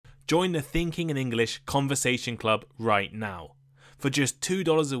Join the Thinking in English Conversation Club right now. For just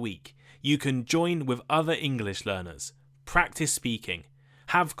 $2 a week, you can join with other English learners, practice speaking,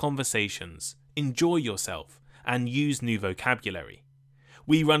 have conversations, enjoy yourself, and use new vocabulary.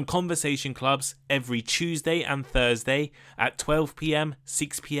 We run conversation clubs every Tuesday and Thursday at 12 PM,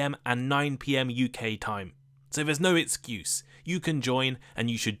 6 PM and 9 PM UK time. So there's no excuse. You can join,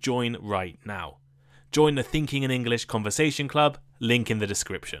 and you should join right now. Join the Thinking in English Conversation Club, link in the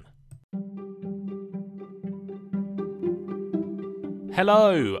description.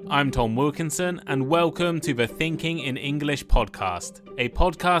 Hello, I'm Tom Wilkinson and welcome to the Thinking in English podcast, a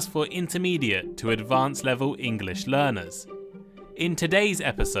podcast for intermediate to advanced level English learners. In today's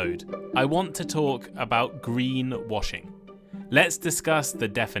episode, I want to talk about greenwashing. Let's discuss the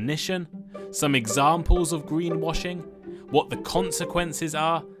definition, some examples of greenwashing, what the consequences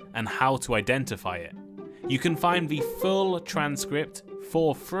are, and how to identify it. You can find the full transcript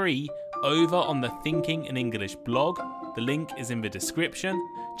for free over on the Thinking in English blog. The link is in the description.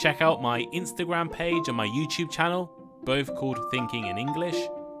 Check out my Instagram page and my YouTube channel, both called Thinking in English.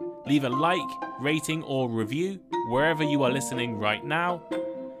 Leave a like, rating or review wherever you are listening right now.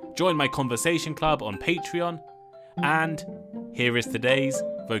 Join my conversation club on Patreon. And here is today's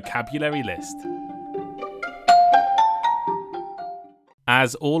vocabulary list.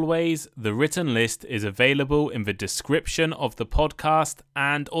 As always, the written list is available in the description of the podcast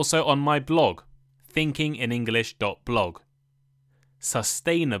and also on my blog, thinkinginenglish.blog.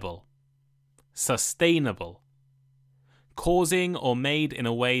 Sustainable. Sustainable. Causing or made in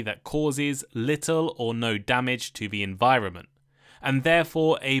a way that causes little or no damage to the environment, and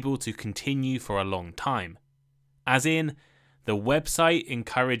therefore able to continue for a long time. As in, the website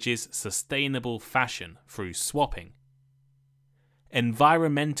encourages sustainable fashion through swapping.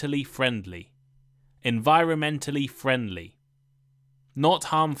 Environmentally friendly. Environmentally friendly. Not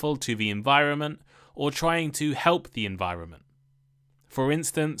harmful to the environment or trying to help the environment. For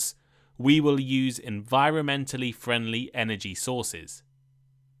instance, we will use environmentally friendly energy sources.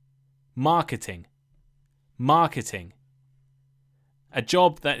 Marketing. Marketing. A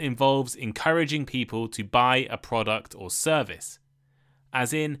job that involves encouraging people to buy a product or service.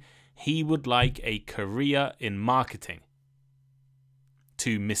 As in, he would like a career in marketing.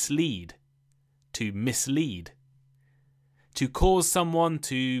 To mislead. To mislead. To cause someone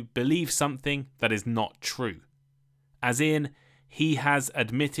to believe something that is not true. As in, he has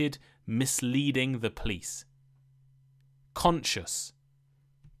admitted misleading the police. Conscious.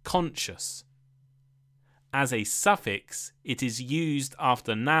 Conscious. As a suffix, it is used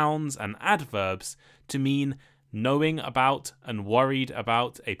after nouns and adverbs to mean knowing about and worried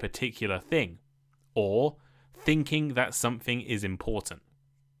about a particular thing, or thinking that something is important.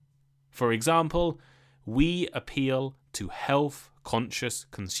 For example, we appeal to health-conscious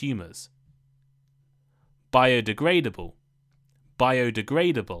consumers. Biodegradable.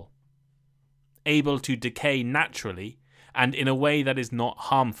 Biodegradable. Able to decay naturally and in a way that is not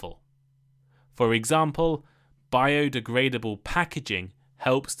harmful. For example, biodegradable packaging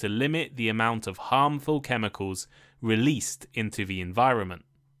helps to limit the amount of harmful chemicals released into the environment.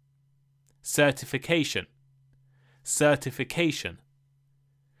 Certification. Certification.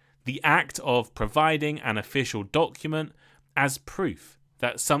 The act of providing an official document as proof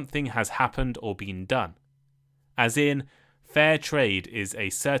that something has happened or been done. As in, fair trade is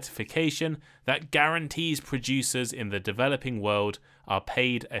a certification that guarantees producers in the developing world are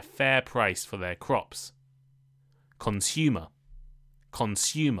paid a fair price for their crops. Consumer.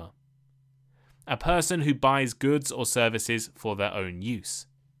 Consumer. A person who buys goods or services for their own use.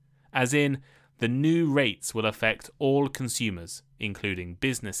 As in, the new rates will affect all consumers, including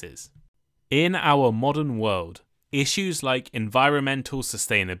businesses. In our modern world, issues like environmental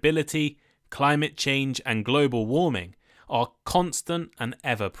sustainability, climate change, and global warming are constant and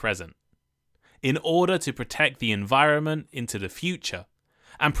ever-present. In order to protect the environment into the future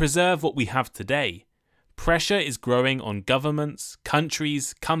and preserve what we have today, pressure is growing on governments,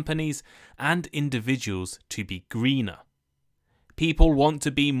 countries, companies, and individuals to be greener. People want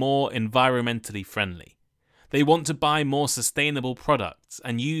to be more environmentally friendly. They want to buy more sustainable products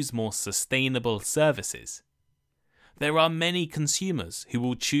and use more sustainable services. There are many consumers who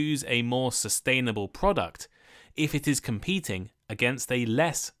will choose a more sustainable product if it is competing against a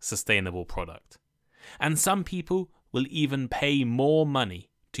less sustainable product. And some people will even pay more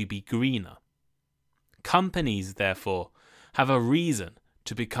money to be greener. Companies, therefore, have a reason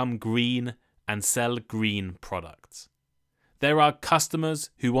to become green and sell green products. There are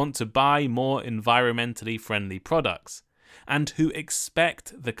customers who want to buy more environmentally friendly products and who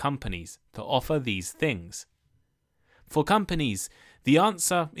expect the companies to offer these things. For companies, The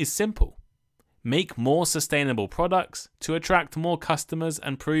answer is simple. Make more sustainable products to attract more customers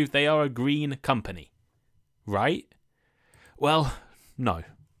and prove they are a green company. Right? Well, no,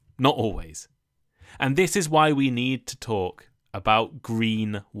 not always. And this is why we need to talk about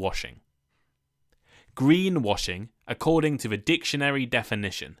greenwashing. Greenwashing, according to the dictionary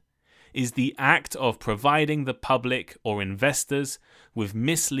definition, is the act of providing the public or investors with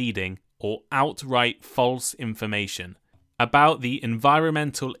misleading or outright false information about the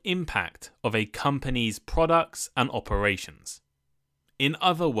environmental impact of a company's products and operations. In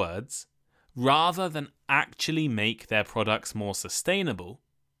other words, rather than actually make their products more sustainable,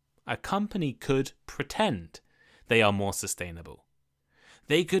 a company could pretend they are more sustainable.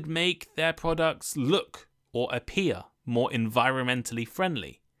 They could make their products look or appear more environmentally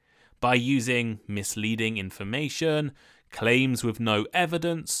friendly by using misleading information, claims with no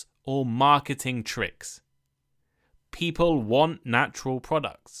evidence, or marketing tricks. People want natural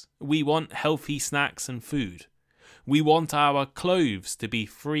products. We want healthy snacks and food. We want our clothes to be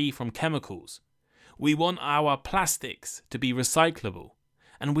free from chemicals. We want our plastics to be recyclable.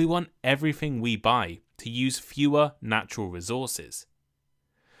 And we want everything we buy to use fewer natural resources.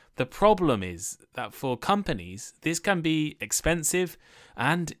 The problem is that for companies, this can be expensive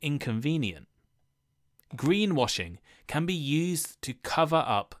and inconvenient. Greenwashing can be used to cover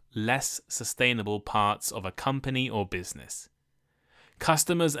up less sustainable parts of a company or business.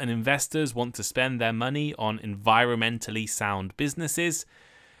 Customers and investors want to spend their money on environmentally sound businesses,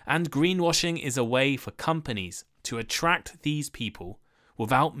 and greenwashing is a way for companies to attract these people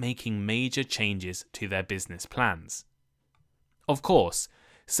without making major changes to their business plans. Of course,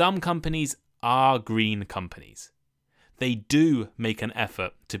 some companies are green companies. They do make an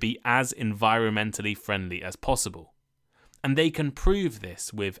effort to be as environmentally friendly as possible, and they can prove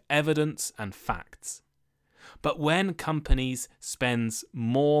this with evidence and facts. But when companies spend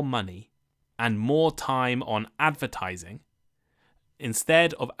more money and more time on advertising,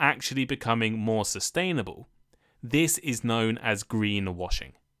 instead of actually becoming more sustainable, this is known as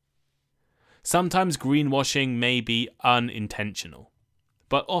greenwashing. Sometimes greenwashing may be unintentional,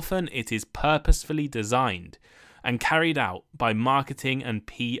 but often it is purposefully designed and carried out by marketing and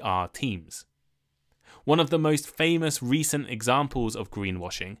PR teams. One of the most famous recent examples of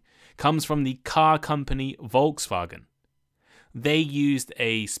greenwashing comes from the car company Volkswagen. They used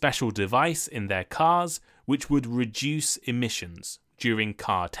a special device in their cars which would reduce emissions during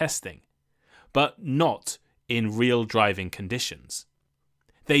car testing, but not in real driving conditions.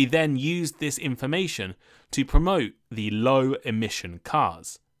 They then used this information to promote the low emission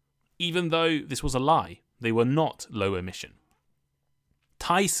cars, even though this was a lie. They were not low emission.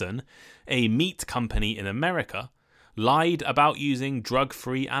 Tyson, a meat company in America, lied about using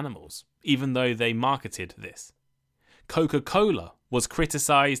drug-free animals, even though they marketed this. Coca-Cola was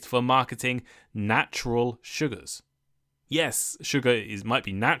criticized for marketing natural sugars. Yes, sugar might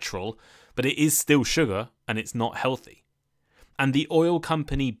be natural, but it is still sugar and it's not healthy. And the oil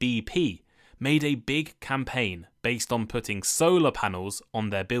company BP made a big campaign based on putting solar panels on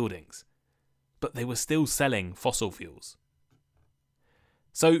their buildings, but they were still selling fossil fuels.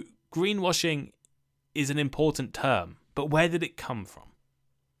 So greenwashing is an important term, but where did it come from?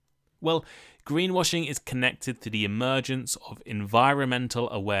 Well, greenwashing is connected to the emergence of environmental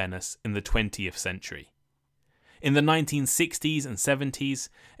awareness in the 20th century. In the 1960s and 70s,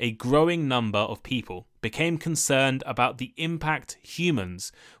 a growing number of people became concerned about the impact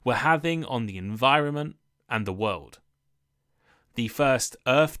humans were having on the environment and the world. The first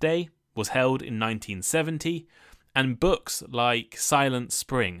Earth Day was held in 1970, and books like Silent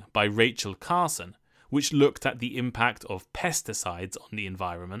Spring by Rachel Carson, which looked at the impact of pesticides on the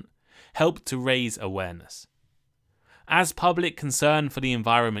environment, helped to raise awareness. As public concern for the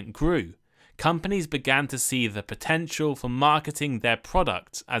environment grew, companies began to see the potential for marketing their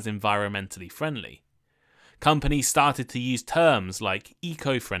products as environmentally friendly. Companies started to use terms like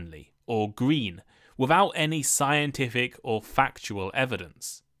eco-friendly or green without any scientific or factual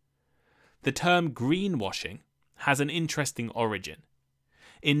evidence. The term greenwashing has an interesting origin.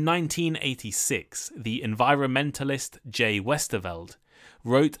 In 1986, the environmentalist Jay Westerveld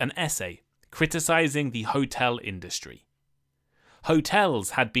wrote an essay criticizing the hotel industry.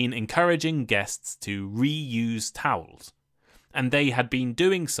 Hotels had been encouraging guests to reuse towels, and they had been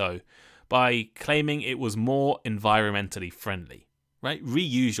doing so by claiming it was more environmentally friendly. Right?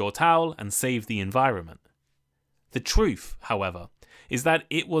 Reuse your towel and save the environment. The truth, however, is that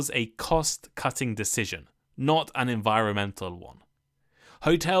it was a cost-cutting decision, not an environmental one.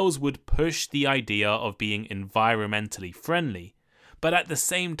 Hotels would push the idea of being environmentally friendly, but at the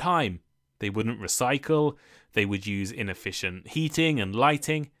same time, they wouldn't recycle, they would use inefficient heating and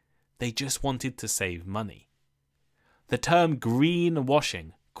lighting. They just wanted to save money. The term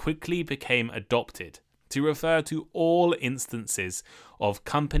greenwashing quickly became adopted to refer to all instances of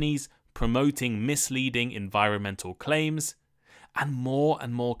companies promoting misleading environmental claims, and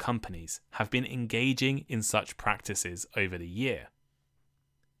more companies have been engaging in such practices over the year.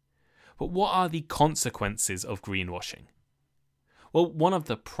 But what are the consequences of greenwashing? Well, one of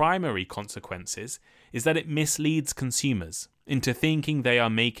the primary consequences is that it misleads consumers into thinking they are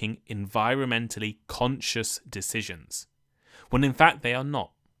making environmentally conscious decisions, when in fact they are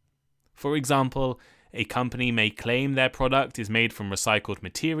not. For example, a company may claim their product is made from recycled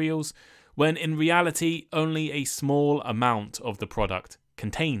materials, when in reality only a small amount of the product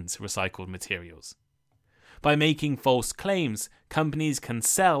contains recycled materials. By making false claims, companies can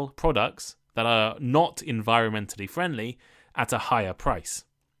sell products that are not environmentally friendly at a higher price.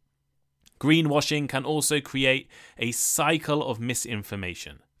 Greenwashing can also create a cycle of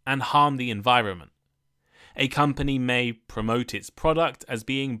misinformation and harm the environment. A company may promote its product as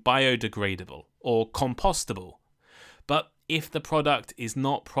being biodegradable or compostable, but if the product is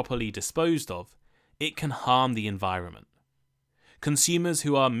not properly disposed of, it can harm the environment. Consumers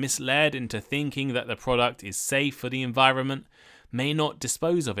who are misled into thinking that the product is safe for the environment may not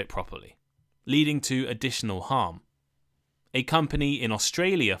dispose of it properly, leading to additional harm. A company in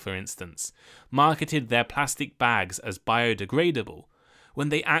Australia, for instance, marketed their plastic bags as biodegradable when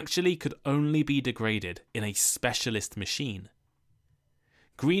they actually could only be degraded in a specialist machine.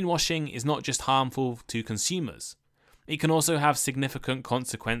 Greenwashing is not just harmful to consumers, it can also have significant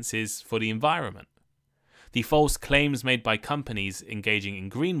consequences for the environment. The false claims made by companies engaging in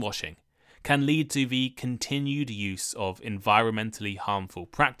greenwashing can lead to the continued use of environmentally harmful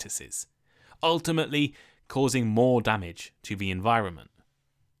practices, ultimately causing more damage to the environment.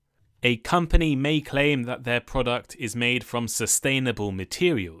 A company may claim that their product is made from sustainable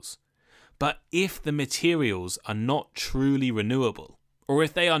materials, but if the materials are not truly renewable, or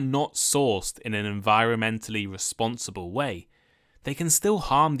if they are not sourced in an environmentally responsible way, they can still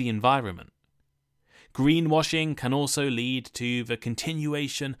harm the environment. Greenwashing can also lead to the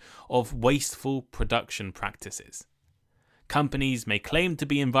continuation of wasteful production practices. Companies may claim to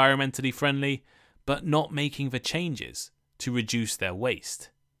be environmentally friendly, but not making the changes to reduce their waste.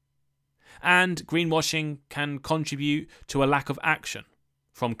 And greenwashing can contribute to a lack of action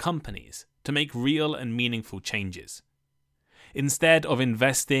from companies to make real and meaningful changes. Instead of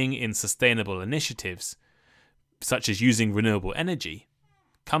investing in sustainable initiatives, such as using renewable energy,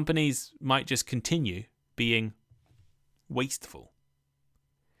 companies might just continue being wasteful.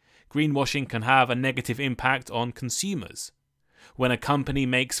 Greenwashing can have a negative impact on consumers. When a company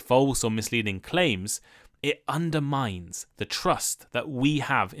makes false or misleading claims, it undermines the trust that we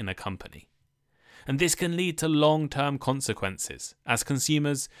have in a company. And this can lead to long-term consequences, as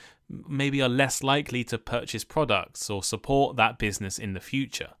consumers maybe are less likely to purchase products or support that business in the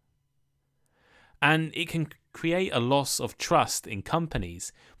future. And it can create a loss of trust in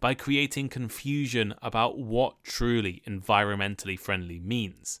companies by creating confusion about what truly environmentally friendly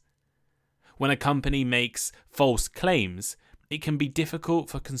means. When a company makes false claims, it can be difficult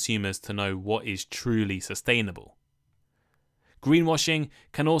for consumers to know what is truly sustainable. Greenwashing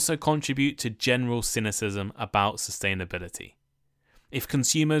can also contribute to general cynicism about sustainability. If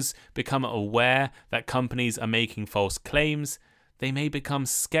consumers become aware that companies are making false claims, they may become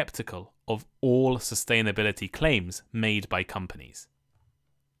skeptical of all sustainability claims made by companies.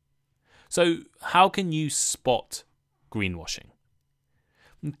 So, how can you spot greenwashing?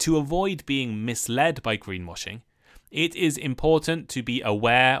 To avoid being misled by greenwashing, it is important to be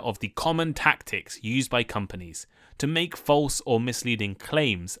aware of the common tactics used by companies to make false or misleading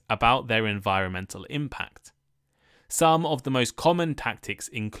claims about their environmental impact. Some of the most common tactics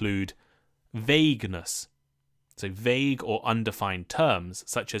include vagueness. So vague or undefined terms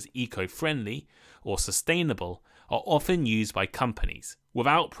such as eco-friendly or sustainable are often used by companies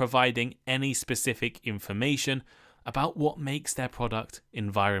without providing any specific information about what makes their product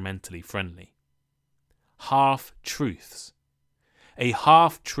environmentally friendly. Half-truths. A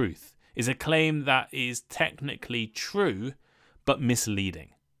half-truth is a claim that is technically true but misleading.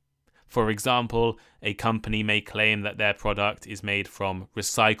 For example, a company may claim that their product is made from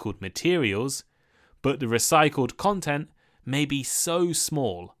recycled materials, but the recycled content may be so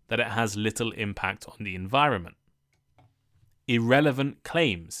small that it has little impact on the environment. Irrelevant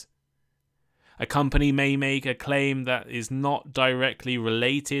claims. A company may make a claim that is not directly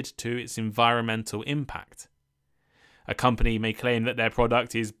related to its environmental impact. A company may claim that their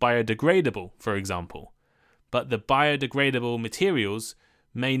product is biodegradable, for example, but the biodegradable materials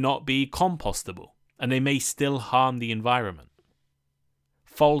may not be compostable and they may still harm the environment.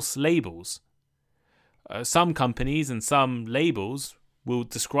 False labels. Some companies and some labels will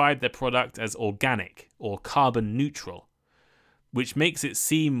describe their product as organic or carbon neutral, which makes it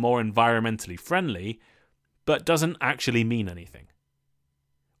seem more environmentally friendly, but doesn't actually mean anything.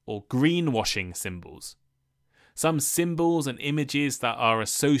 Or greenwashing symbols. Some symbols and images that are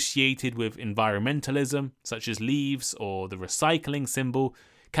associated with environmentalism, such as leaves or the recycling symbol,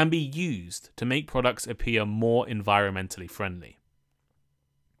 can be used to make products appear more environmentally friendly.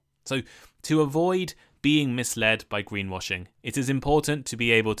 So, to avoid being misled by greenwashing, it is important to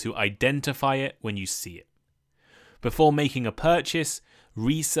be able to identify it when you see it. Before making a purchase,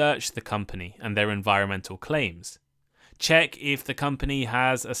 research the company and their environmental claims. Check if the company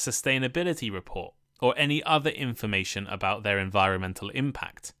has a sustainability report or any other information about their environmental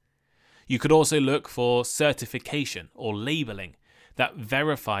impact. You could also look for certification or labeling that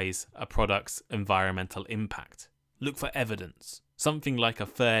verifies a product's environmental impact. Look for evidence, something like a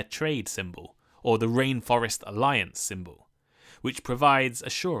fair trade symbol or the Rainforest Alliance symbol, which provides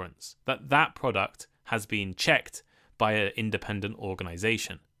assurance that that product has been checked by an independent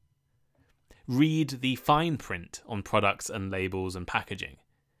organisation. Read the fine print on products and labels and packaging.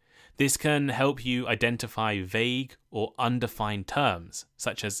 This can help you identify vague or undefined terms,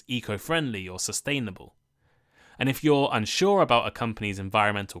 such as eco-friendly or sustainable. And if you're unsure about a company's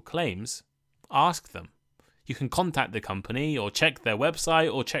environmental claims, ask them. You can contact the company or check their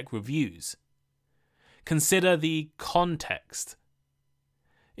website or check reviews. Consider the context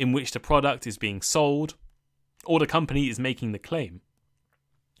in which the product is being sold or the company is making the claim.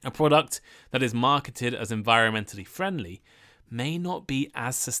 A product that is marketed as environmentally friendly may not be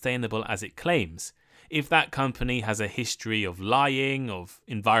as sustainable as it claims if that company has a history of lying, of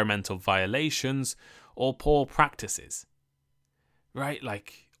environmental violations, or poor practices. Right?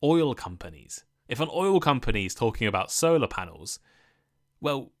 Like oil companies. If an oil company is talking about solar panels,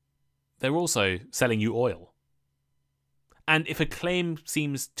 well, they're also selling you oil. And if a claim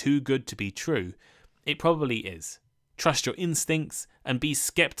seems too good to be true, it probably is. Trust your instincts and be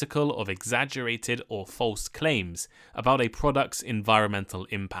skeptical of exaggerated or false claims about a product's environmental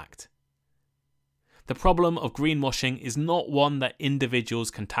impact. The problem of greenwashing is not one that individuals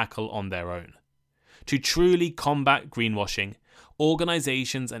can tackle on their own. To truly combat greenwashing,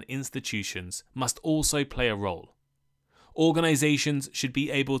 organizations and institutions must also play a role. Organizations should be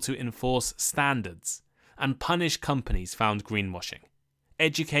able to enforce standards and punish companies found greenwashing,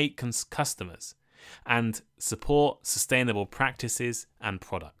 educate customers, and support sustainable practices and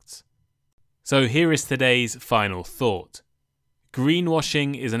products. So here is today's final thought.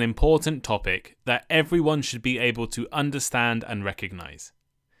 Greenwashing is an important topic that everyone should be able to understand and recognize.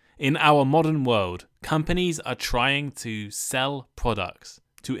 In our modern world, companies are trying to sell products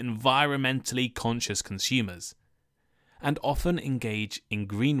to environmentally conscious consumers and often engage in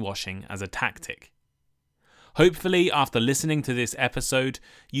greenwashing as a tactic. Hopefully, after listening to this episode,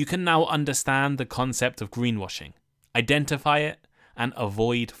 you can now understand the concept of greenwashing, identify it, and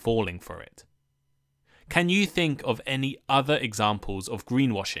avoid falling for it. Can you think of any other examples of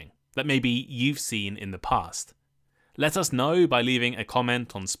greenwashing that maybe you've seen in the past? Let us know by leaving a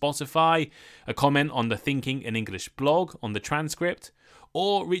comment on Spotify, a comment on the Thinking in English blog on the transcript,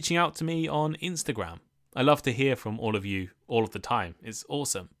 or reaching out to me on Instagram. I love to hear from all of you all of the time. It's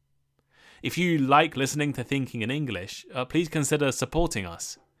awesome. If you like listening to Thinking in English, please consider supporting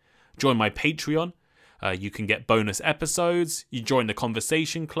us. Join my Patreon. You can get bonus episodes. You join the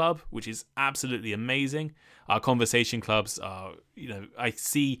Conversation Club, which is absolutely amazing. Our Conversation Clubs are, I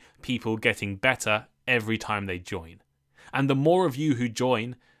see people getting better every time they join. And the more of you who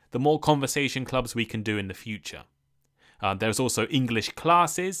join, the more Conversation Clubs we can do in the future. There's also English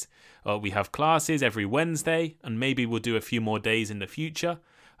classes. We have classes every Wednesday, and maybe we'll do a few more days in the future.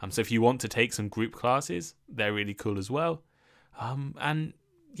 So if you want to take some group classes, they're really cool as well. And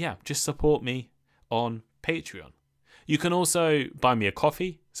yeah, just support me on Patreon. You can also buy me a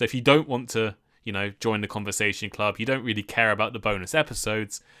coffee. So if you don't want to, join the Conversation Club, you don't really care about the bonus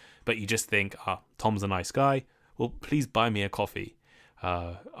episodes, but you just think, Tom's a nice guy, well, please buy me a coffee.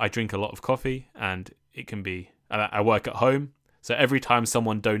 I drink a lot of coffee, and it can be, I work at home. So every time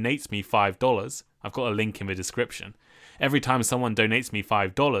someone donates me $5, I've got a link in the description. Every time someone donates me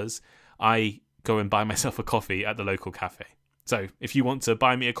 $5, I go and buy myself a coffee at the local cafe. So if you want to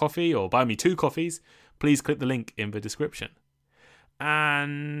buy me a coffee or buy me 2 coffees, please click the link in the description.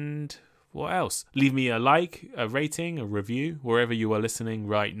 And what else? Leave me a like, a rating, a review, wherever you are listening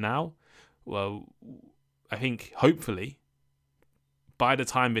right now. Well, I think hopefully by the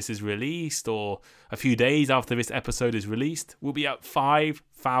time this is released, or a few days after this episode is released, we'll be at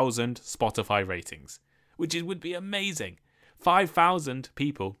 5,000 Spotify ratings, which would be amazing. 5,000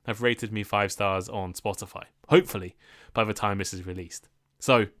 people have rated me 5 stars on Spotify, hopefully, by the time this is released.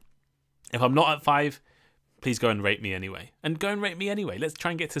 So, if I'm not at 5, please go and rate me anyway. And go and rate me anyway. Let's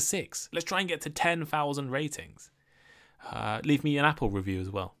try and get to 6. Let's try and get to 10,000 ratings. Leave me an Apple review as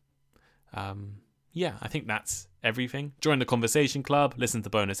well. Yeah, I think that's everything. Join the conversation club, listen to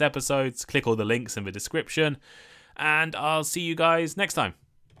bonus episodes, click all the links in the description, and I'll see you guys next time.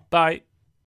 Bye.